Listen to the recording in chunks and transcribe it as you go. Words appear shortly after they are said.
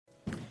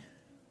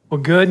Well,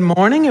 good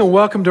morning and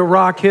welcome to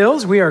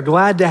Rockhills. We are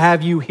glad to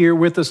have you here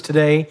with us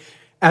today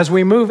as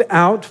we move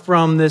out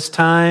from this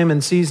time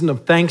and season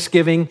of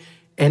Thanksgiving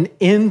and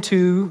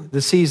into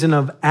the season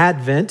of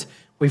Advent.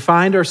 We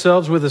find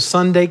ourselves with a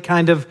Sunday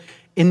kind of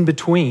in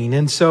between.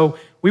 And so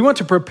we want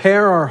to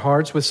prepare our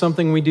hearts with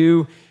something we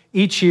do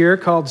each year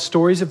called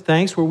Stories of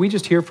Thanks, where we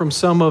just hear from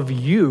some of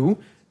you,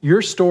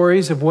 your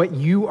stories of what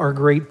you are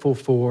grateful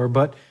for.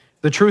 But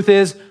the truth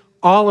is,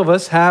 all of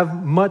us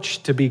have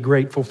much to be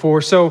grateful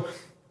for. So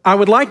I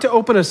would like to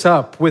open us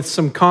up with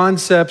some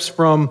concepts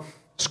from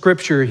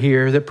Scripture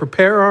here that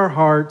prepare our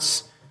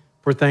hearts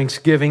for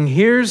Thanksgiving.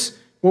 Here's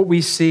what we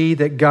see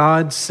that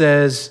God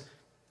says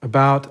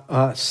about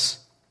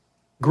us.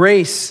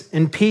 Grace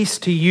and peace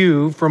to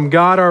you from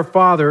God our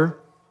Father,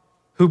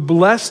 who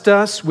blessed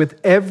us with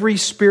every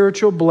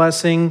spiritual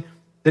blessing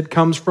that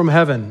comes from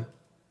heaven.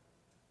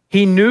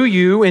 He knew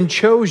you and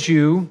chose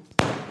you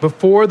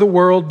before the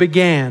world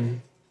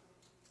began.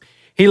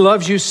 He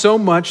loves you so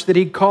much that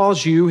he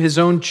calls you his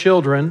own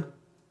children.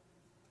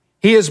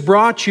 He has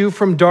brought you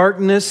from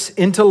darkness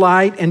into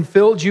light and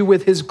filled you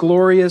with his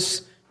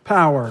glorious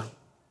power.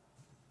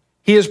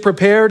 He has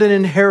prepared an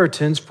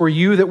inheritance for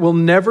you that will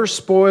never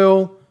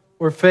spoil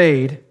or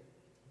fade.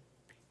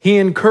 He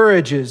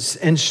encourages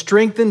and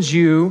strengthens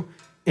you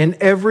in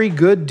every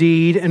good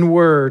deed and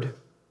word.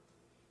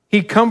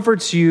 He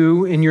comforts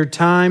you in your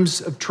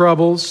times of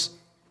troubles,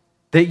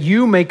 that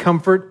you may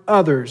comfort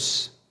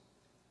others.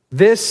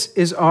 This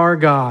is our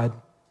God,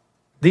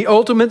 the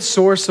ultimate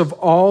source of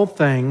all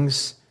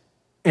things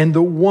and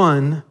the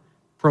one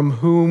from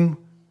whom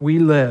we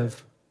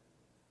live.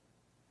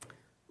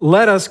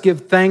 Let us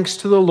give thanks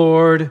to the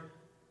Lord,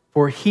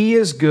 for he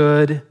is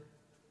good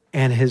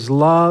and his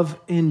love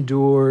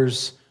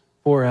endures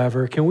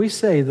forever. Can we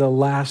say the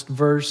last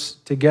verse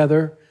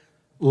together?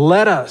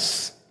 Let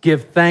us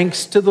give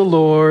thanks to the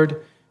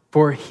Lord,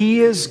 for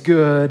he is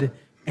good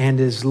and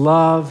his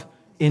love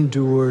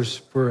endures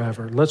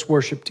forever. Let's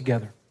worship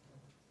together.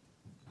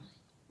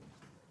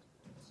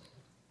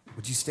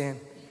 Would you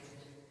stand?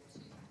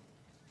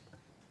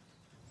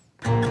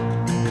 I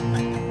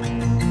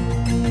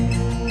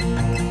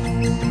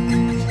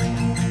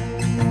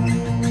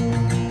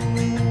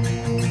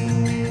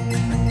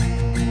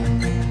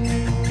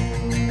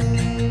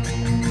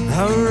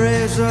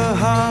raise a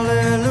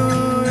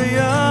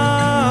hallelujah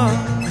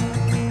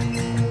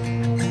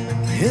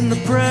in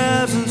the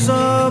presence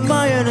of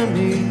my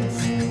enemies.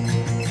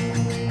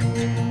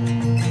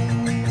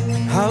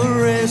 I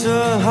raise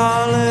a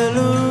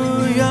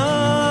hallelujah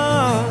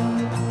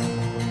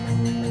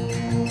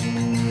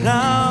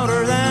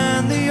louder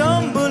than the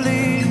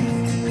unbelief.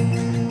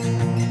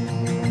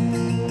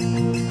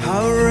 I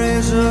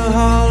raise a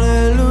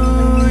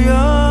hallelujah.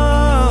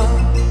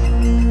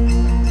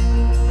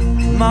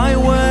 My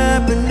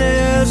weapon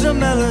is a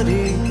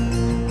melody.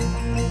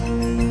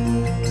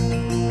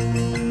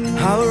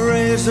 I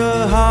raise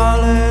a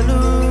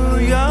hallelujah.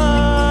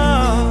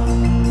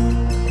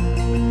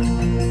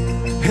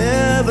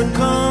 Heaven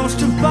comes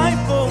to fight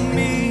for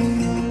me.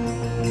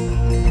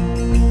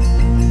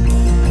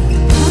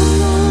 I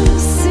wanna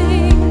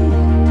sing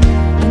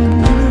in the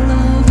middle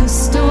of a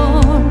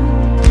storm,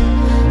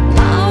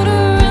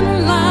 louder and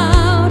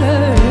louder.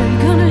 You're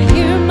gonna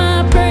hear my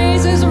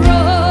praises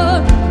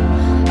roar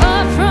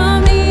up from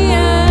the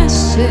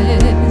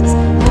ashes.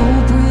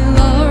 Hope will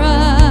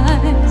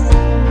arise.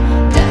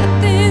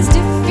 Death is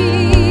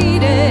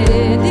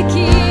defeated.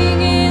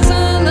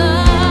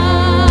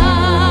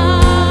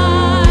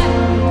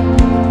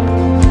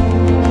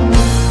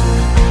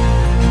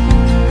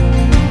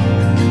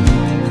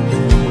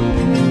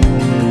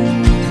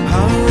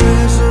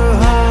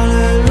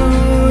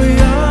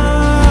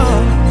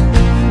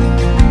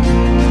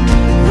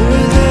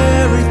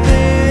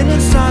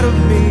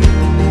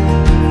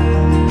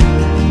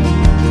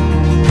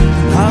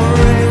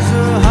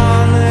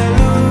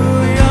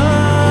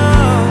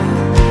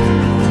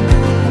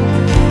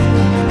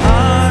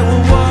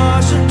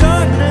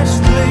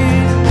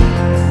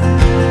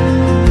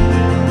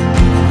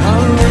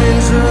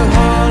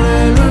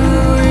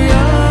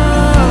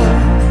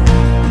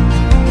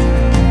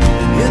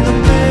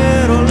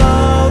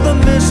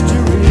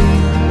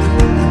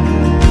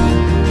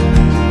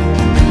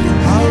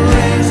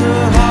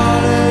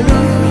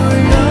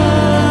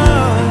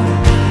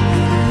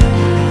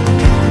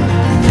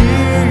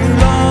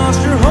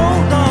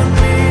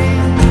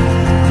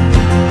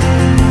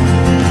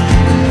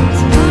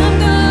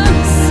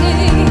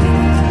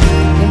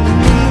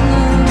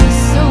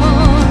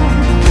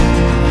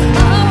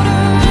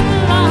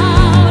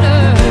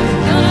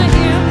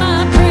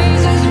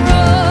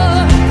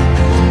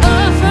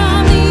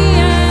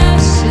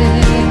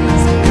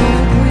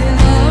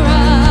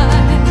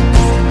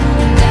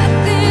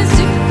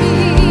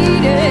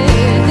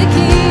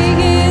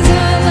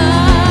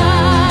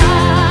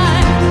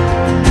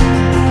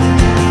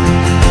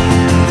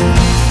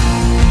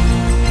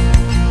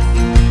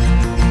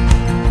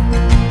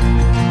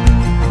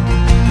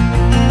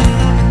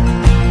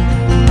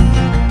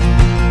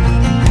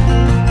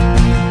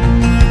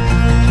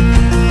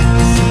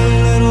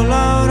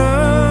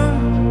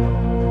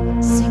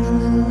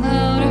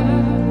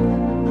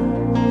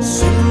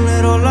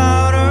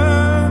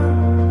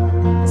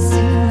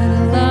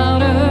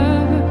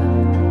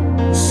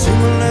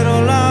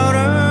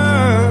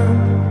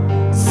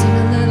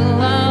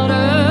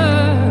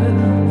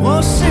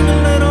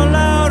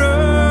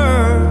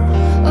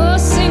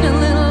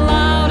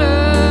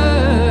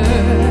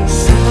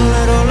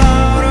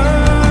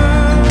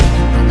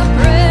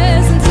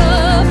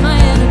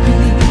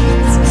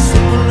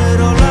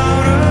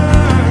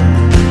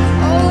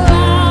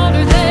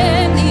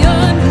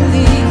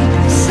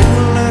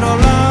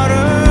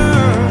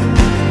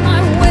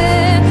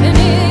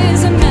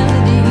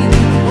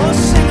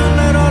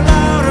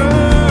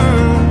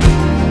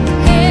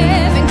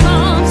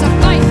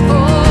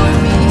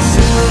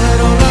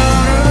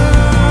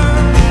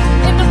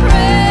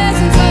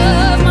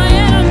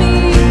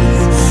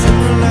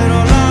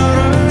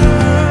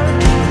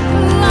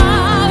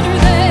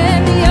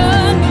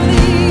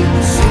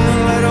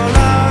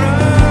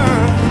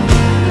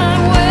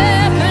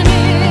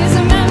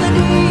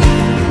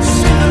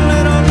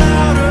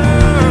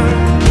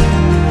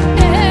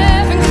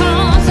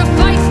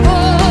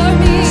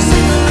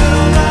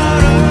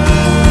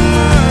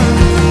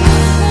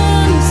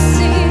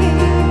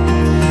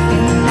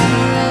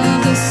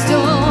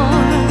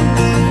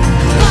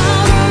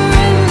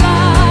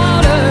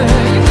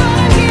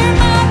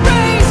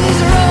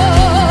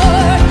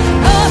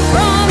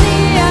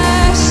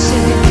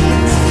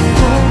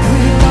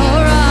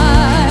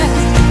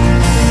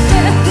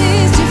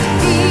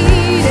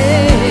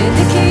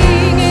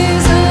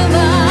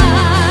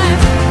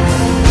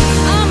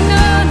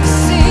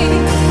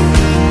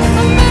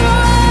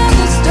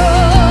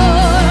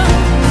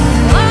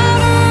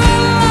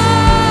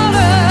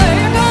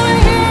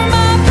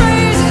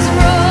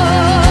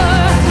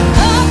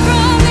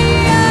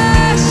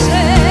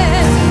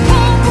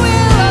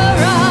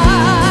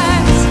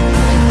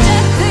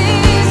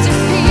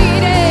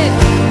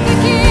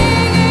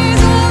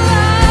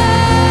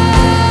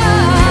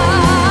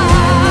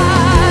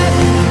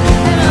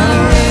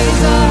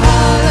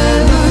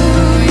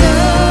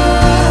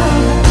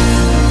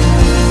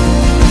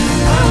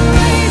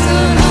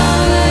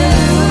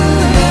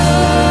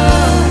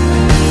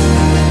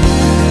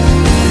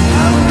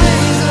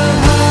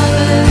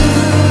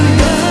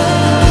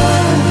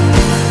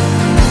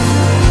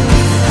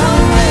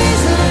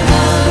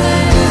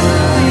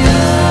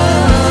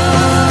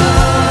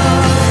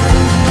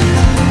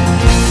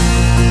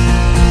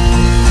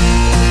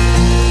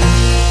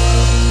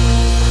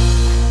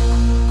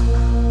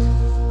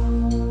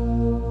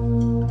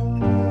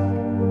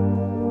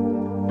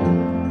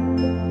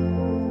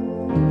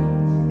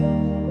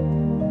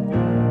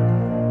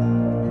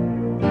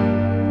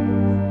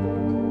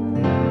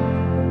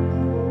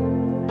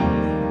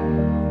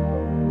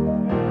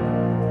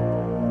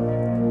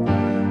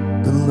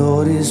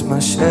 is my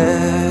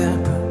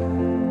shepherd,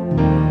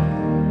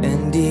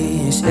 and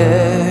he is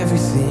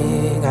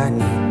everything I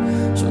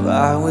need. So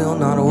I will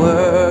not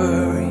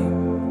worry,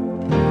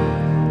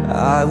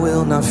 I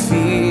will not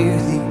fear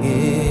the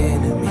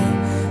enemy.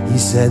 He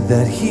said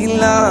that he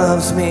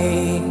loves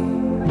me,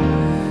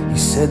 he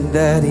said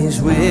that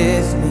he's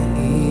with me.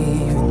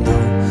 Even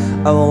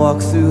though I walk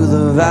through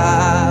the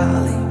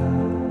valley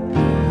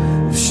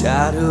of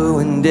shadow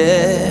and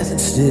death,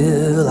 and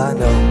still I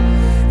know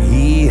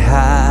he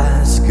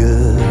has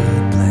good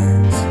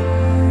plans.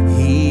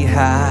 He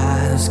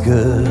has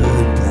good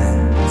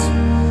plans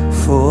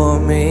for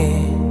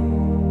me.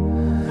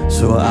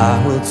 So I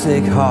will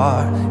take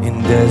heart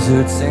in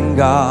deserts and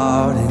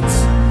gardens,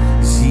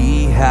 'cause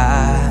he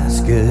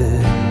has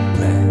good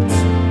plans.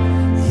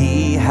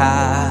 He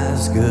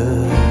has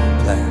good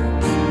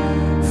plans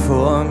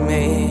for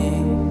me.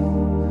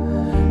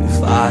 If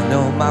I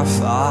know my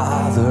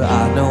Father,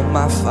 I know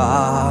my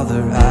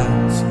Father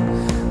has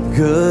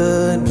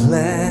good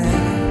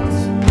plans.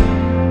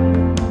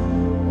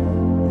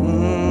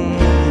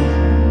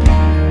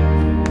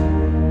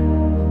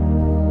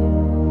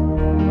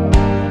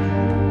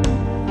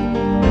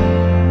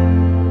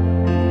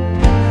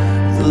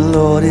 The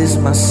Lord is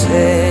my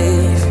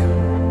Savior,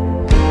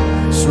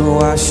 so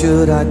why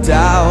should I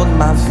doubt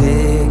my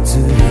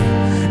victory?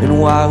 And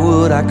why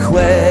would I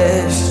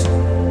question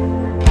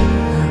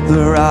the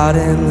rod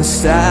and the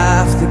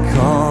staff that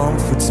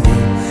comforts me?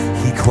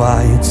 He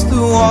quiets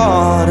the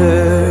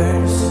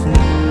waters,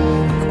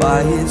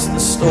 quiets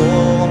the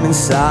storm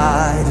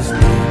inside of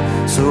me.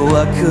 So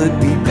what could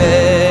be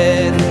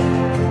better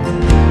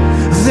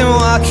than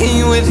walking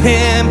with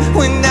him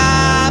when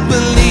I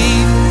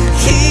believe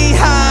he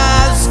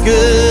has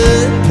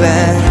good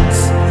plans?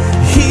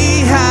 He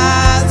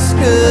has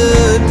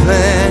good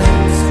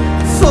plans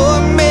for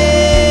me.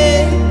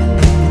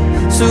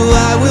 So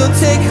I will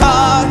take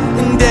heart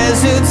in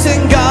deserts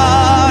and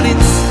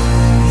gardens.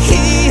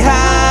 He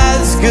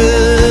has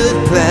good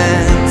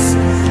plans.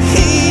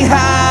 He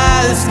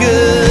has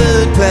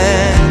good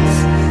plans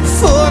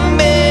for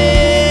me.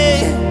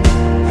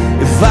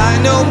 If I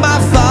know my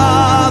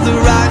Father,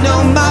 I know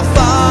my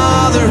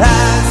Father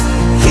has.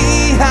 He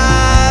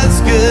has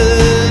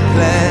good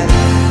plans.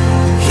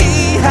 He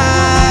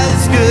has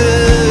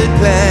good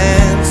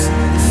plans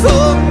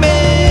for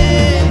me.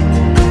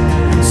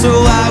 So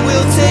I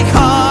will take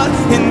heart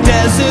in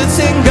deserts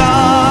and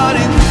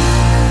gardens.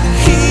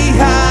 He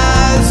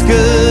has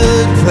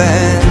good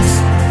plans.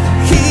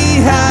 He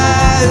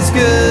has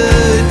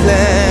good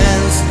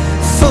plans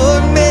for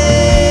me.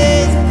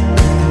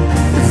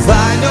 If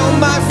I know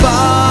my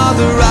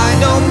Father, I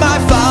know my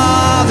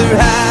Father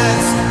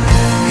has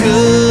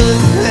good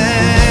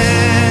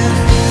plans.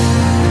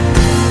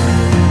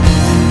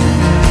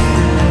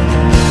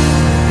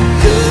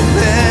 Good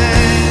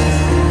plans.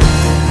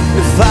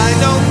 If I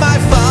know my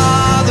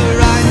Father,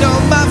 I know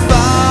my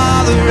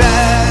Father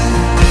has.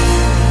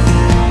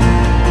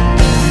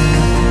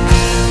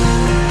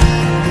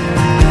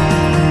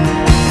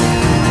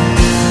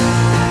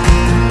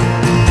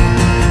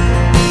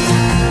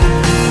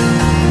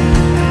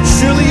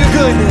 Surely your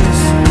goodness,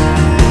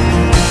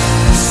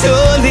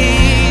 surely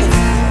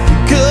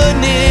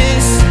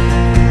goodness,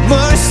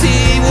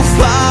 mercy will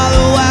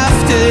follow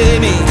after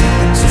me.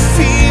 So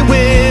fear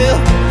will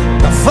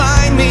not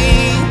find me,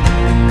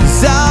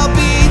 'cause I'll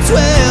be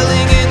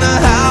dwelling in the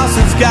house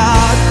of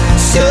God.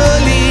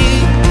 Surely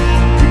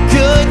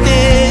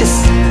goodness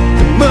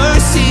and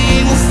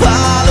mercy will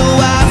follow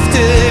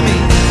after me.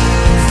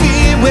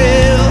 Fear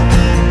will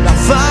not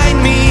find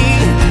me,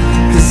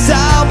 'cause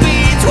I'll be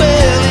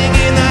dwelling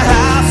in the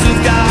house of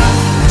God.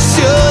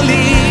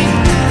 Surely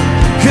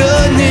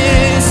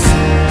goodness,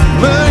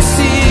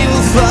 mercy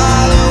will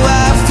follow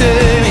after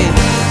me.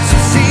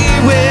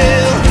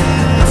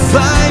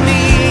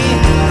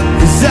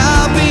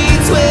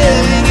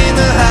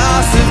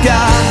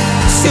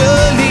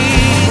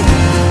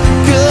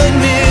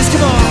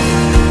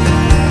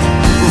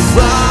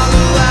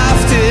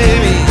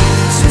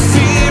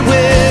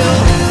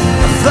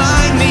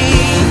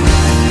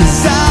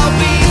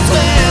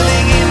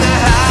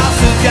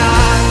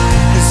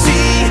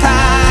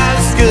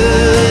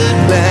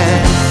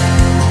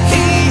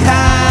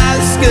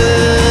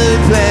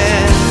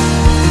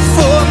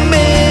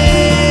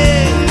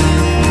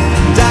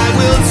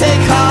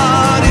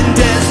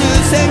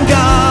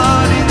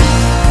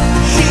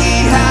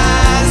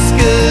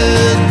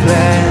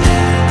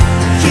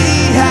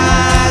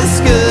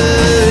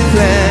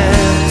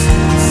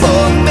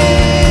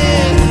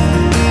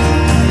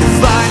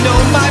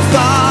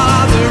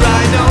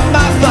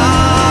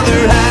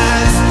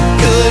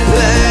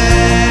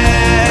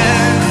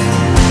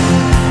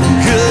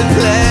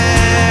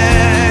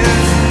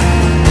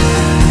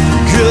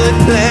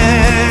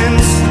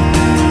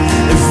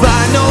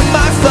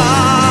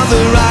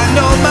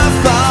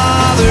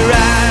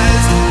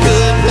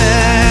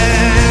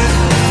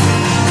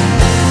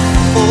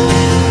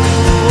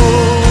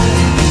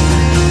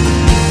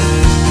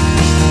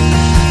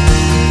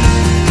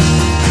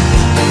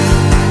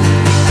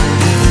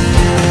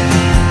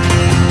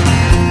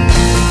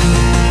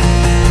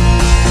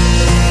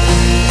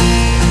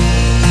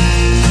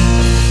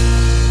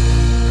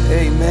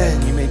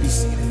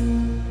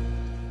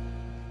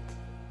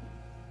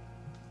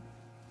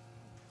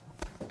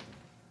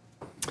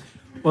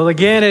 Well,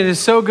 again, it is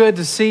so good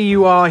to see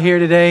you all here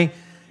today.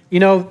 You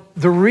know,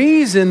 the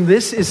reason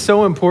this is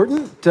so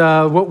important,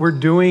 what we're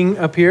doing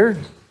up here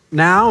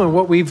now and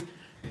what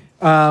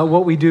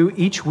we do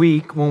each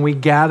week when we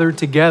gather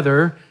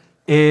together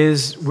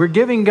is we're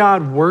giving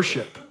God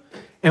worship.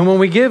 And when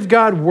we give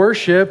God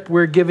worship,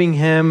 we're giving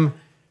him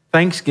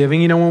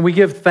thanksgiving. You know, when we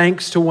give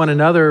thanks to one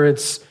another,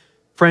 it's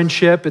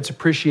friendship, it's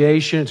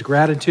appreciation, it's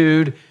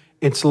gratitude,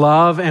 it's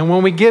love. And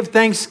when we give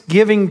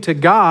thanksgiving to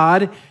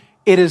God,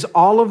 it is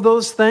all of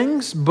those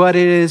things, but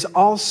it is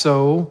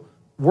also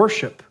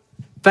worship.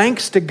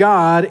 Thanks to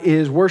God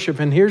is worship.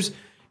 And here's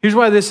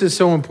why this is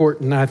so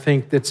important, I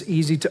think, that's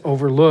easy to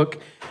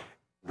overlook.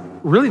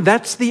 Really,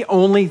 that's the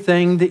only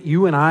thing that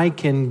you and I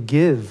can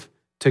give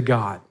to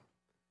God.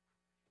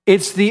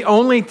 It's the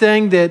only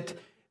thing that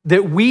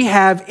we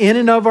have in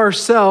and of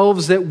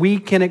ourselves that we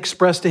can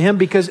express to him,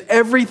 because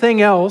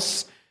everything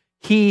else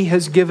he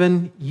has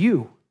given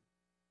you.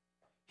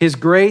 His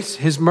grace,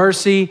 his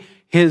mercy,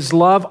 his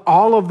love,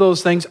 all of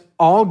those things,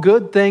 all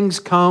good things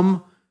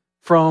come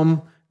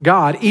from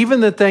God.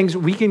 Even the things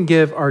we can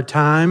give our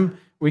time,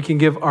 we can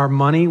give our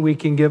money, we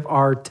can give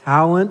our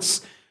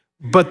talents,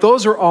 but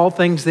those are all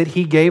things that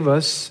he gave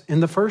us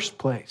in the first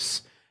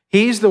place.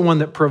 He's the one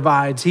that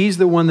provides. He's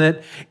the one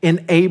that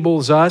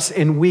enables us,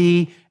 and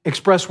we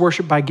express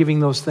worship by giving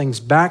those things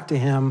back to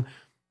him.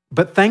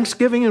 But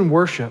thanksgiving and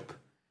worship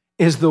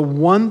is the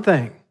one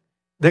thing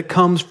that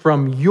comes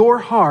from your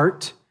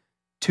heart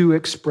to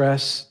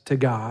express to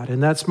God.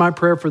 And that's my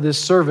prayer for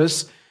this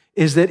service,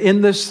 is that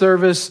in this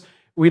service,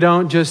 we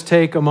don't just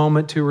take a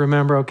moment to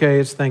remember, okay,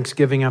 it's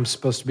Thanksgiving, I'm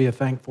supposed to be a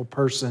thankful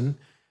person,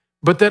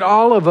 but that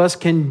all of us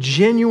can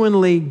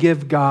genuinely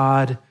give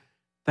God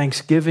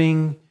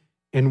thanksgiving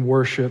and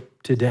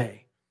worship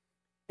today.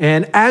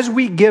 And as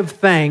we give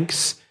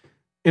thanks,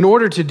 in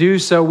order to do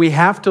so, we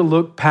have to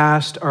look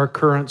past our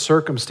current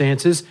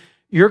circumstances.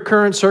 Your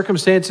current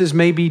circumstances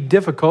may be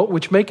difficult,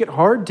 which make it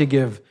hard to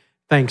give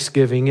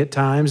thanksgiving at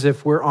times,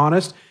 if we're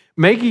honest.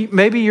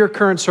 Maybe your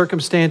current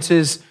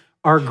circumstances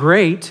are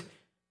great,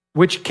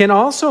 which can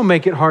also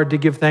make it hard to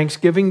give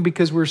thanksgiving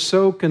because we're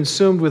so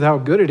consumed with how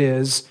good it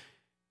is,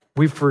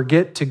 we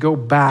forget to go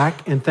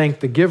back and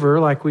thank the giver,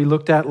 like we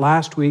looked at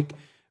last week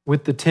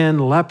with the 10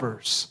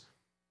 lepers.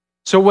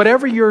 So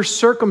whatever your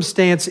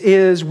circumstance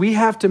is, we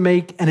have to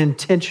make an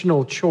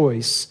intentional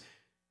choice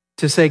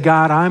to say,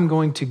 God, I'm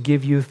going to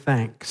give you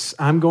thanks.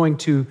 I'm going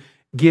to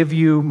give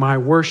you my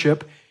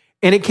worship.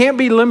 And it can't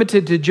be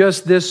limited to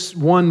just this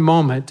one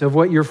moment of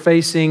what you're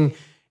facing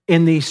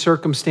in these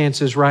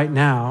circumstances right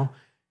now.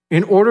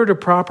 In order to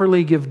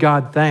properly give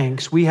God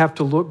thanks, we have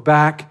to look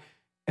back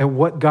at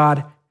what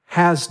God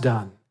has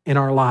done in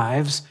our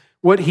lives,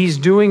 what he's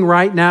doing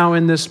right now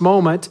in this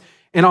moment.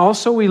 And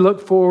also we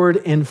look forward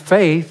in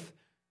faith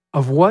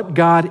of what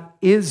God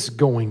is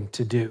going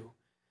to do.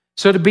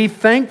 So to be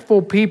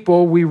thankful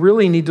people, we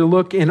really need to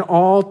look in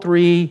all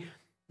three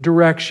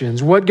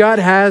directions. What God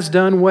has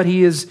done, what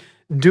he is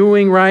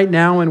doing right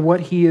now, and what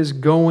he is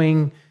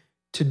going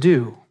to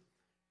do.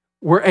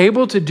 We're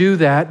able to do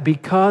that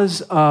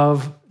because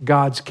of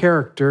God's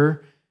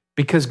character,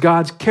 because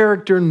God's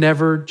character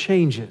never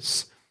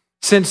changes.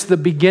 Since the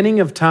beginning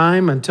of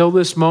time until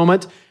this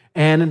moment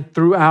and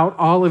throughout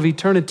all of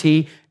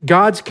eternity,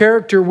 God's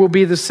character will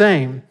be the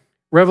same.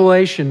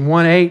 Revelation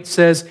 1:8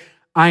 says,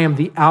 I am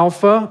the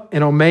Alpha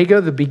and Omega,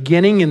 the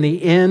beginning and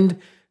the end,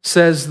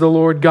 says the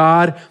Lord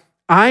God.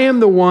 I am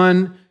the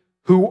one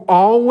who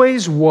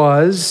always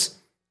was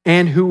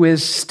and who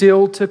is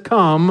still to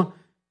come,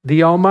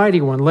 the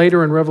Almighty One.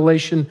 Later in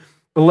Revelation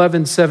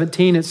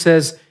 11:17, it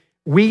says,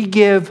 we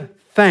give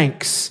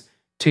thanks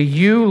to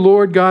you,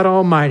 Lord God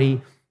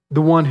Almighty,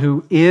 the one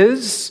who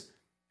is,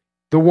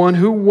 the one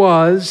who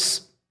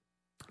was,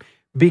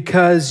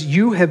 because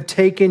you have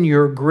taken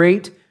your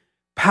great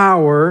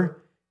power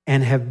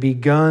and have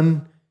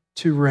begun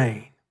to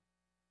reign.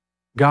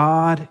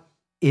 God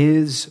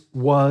is,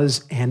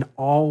 was, and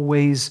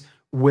always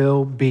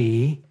will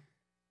be.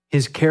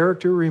 His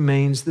character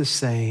remains the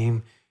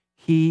same.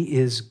 He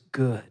is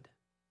good.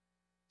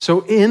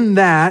 So in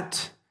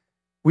that,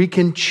 we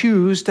can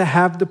choose to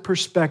have the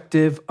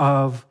perspective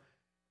of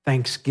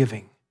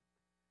thanksgiving.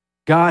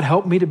 God,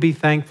 help me to be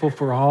thankful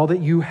for all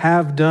that you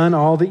have done,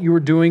 all that you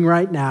are doing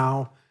right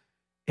now,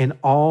 and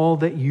all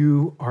that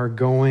you are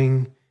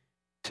going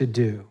to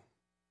do.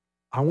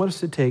 I want us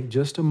to take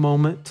just a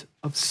moment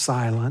of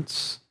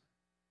silence.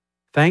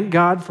 Thank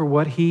God for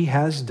what he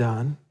has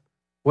done,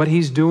 what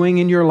he's doing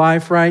in your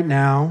life right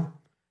now,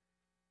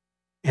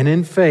 and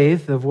in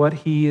faith of what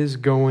he is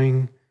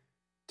going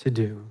to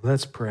do.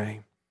 Let's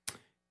pray.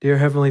 Dear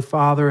Heavenly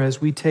Father,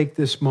 as we take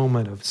this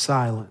moment of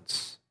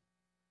silence,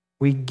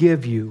 we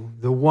give you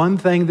the one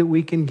thing that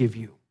we can give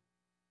you,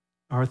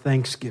 our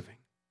thanksgiving.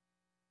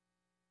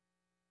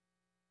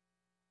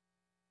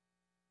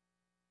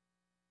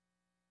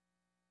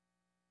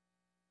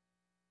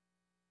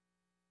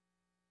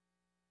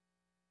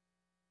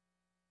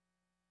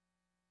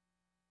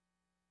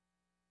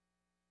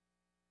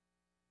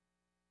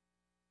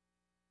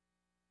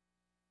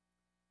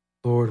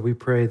 Lord, we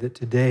pray that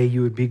today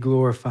you would be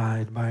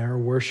glorified by our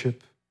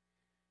worship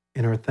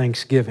and our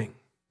thanksgiving.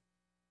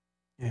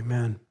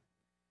 Amen.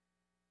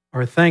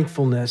 Our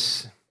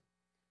thankfulness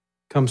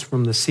comes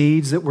from the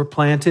seeds that were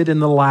planted in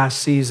the last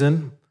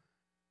season,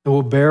 that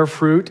will bear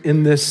fruit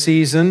in this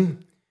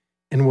season,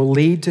 and will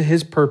lead to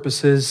his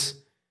purposes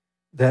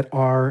that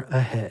are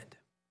ahead.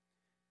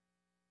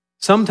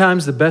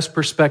 Sometimes the best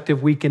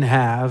perspective we can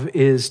have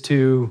is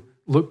to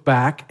look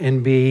back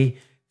and be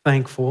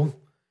thankful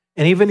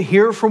and even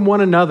hear from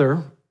one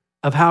another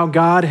of how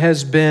God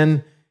has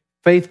been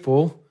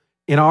faithful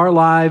in our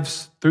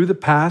lives through the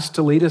past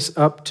to lead us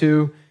up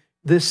to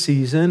this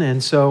season.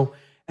 And so,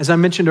 as I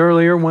mentioned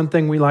earlier, one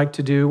thing we like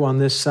to do on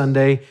this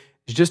Sunday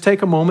is just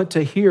take a moment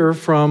to hear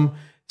from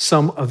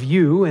some of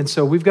you. And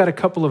so we've got a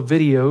couple of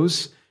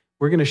videos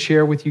we're going to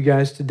share with you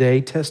guys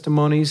today,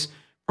 testimonies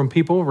from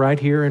people right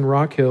here in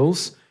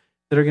Rockhills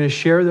that are going to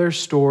share their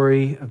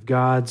story of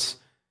God's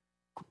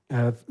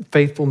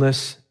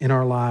faithfulness in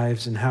our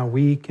lives and how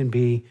we can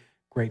be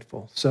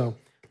grateful. So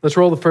let's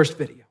roll the first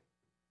video.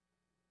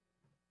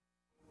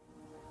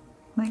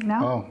 Like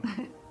now?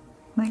 Oh.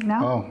 Like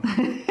now?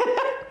 Oh.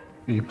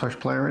 You push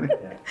play already?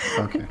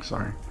 Okay,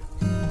 sorry.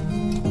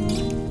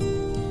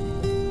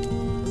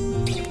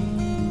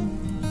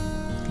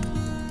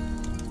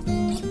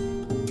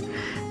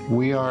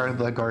 We are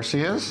the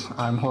Garcias.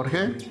 I'm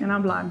Jorge. And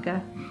I'm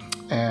Blanca.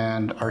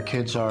 And our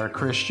kids are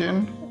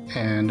Christian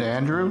and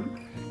Andrew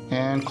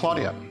and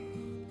Claudia.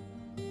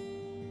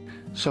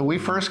 So we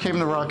first came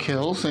to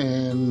Rockhills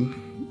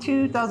in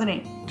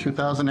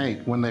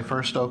 2008 when they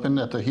first opened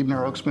at the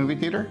Huebner Oaks movie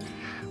theater.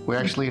 We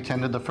actually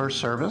attended the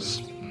first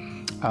service.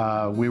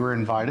 We were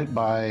invited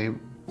by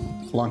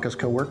Blanca's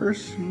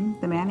co-workers.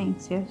 The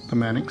Mannings, yes. The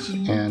Mannings.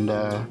 And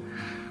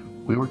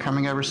we were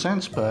coming ever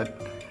since,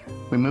 but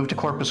we moved to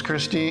Corpus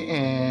Christi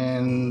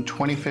in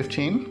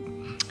 2015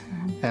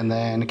 and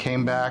then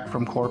came back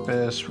from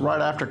Corpus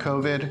right after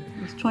COVID.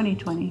 It was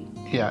 2020.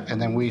 Yeah,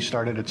 and then we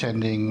started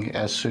attending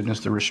as soon as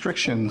the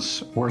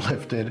restrictions were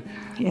lifted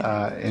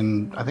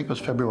in, I think it was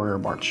February or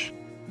March.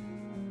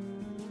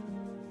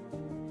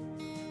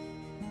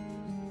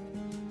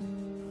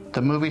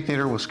 The movie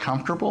theater was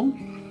comfortable.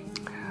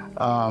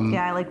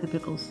 Yeah, I like the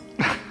pickles.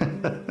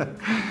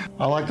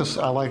 I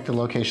like the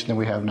location that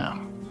we have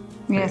now.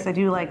 Yes, I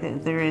do like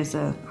that there is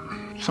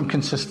some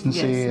consistency,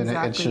 yes, and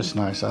exactly. it's just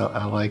nice.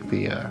 I like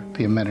the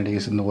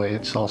amenities and the way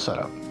it's all set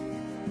up.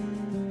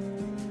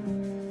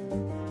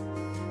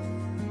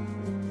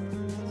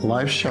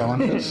 Life's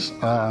challenges,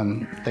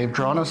 they've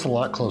drawn us a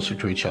lot closer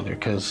to each other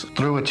because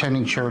through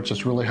attending church,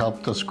 it's really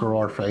helped us grow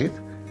our faith.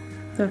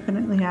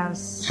 Definitely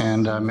has.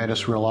 And made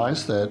us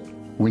realize that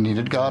we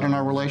needed God in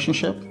our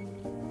relationship.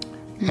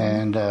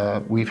 And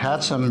we've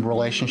had some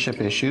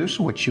relationship issues,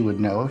 which you would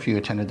know if you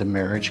attended the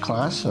marriage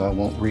class. So I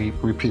won't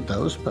repeat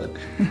those, but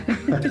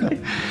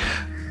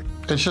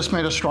it's just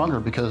made us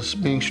stronger because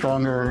being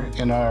stronger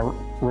in our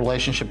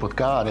relationship with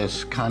God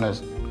has kind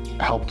of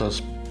helped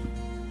us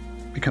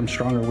become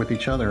stronger with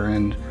each other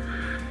and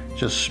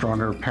just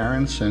stronger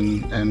parents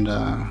and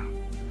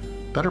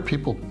better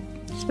people.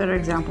 It's better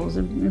examples,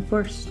 of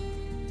course.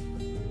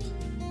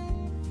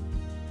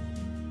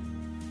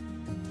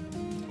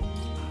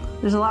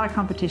 There's a lot of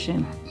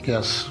competition.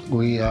 Yes,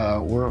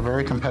 we're a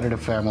very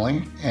competitive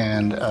family,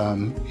 and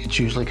it's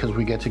usually because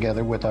we get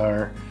together with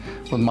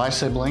my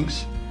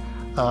siblings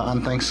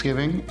on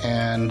Thanksgiving,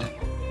 and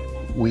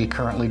we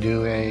currently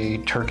do a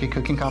turkey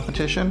cooking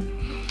competition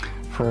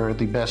for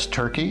the best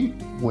turkey,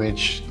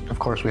 which of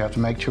course we have to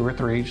make 2 or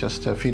 3 just to feed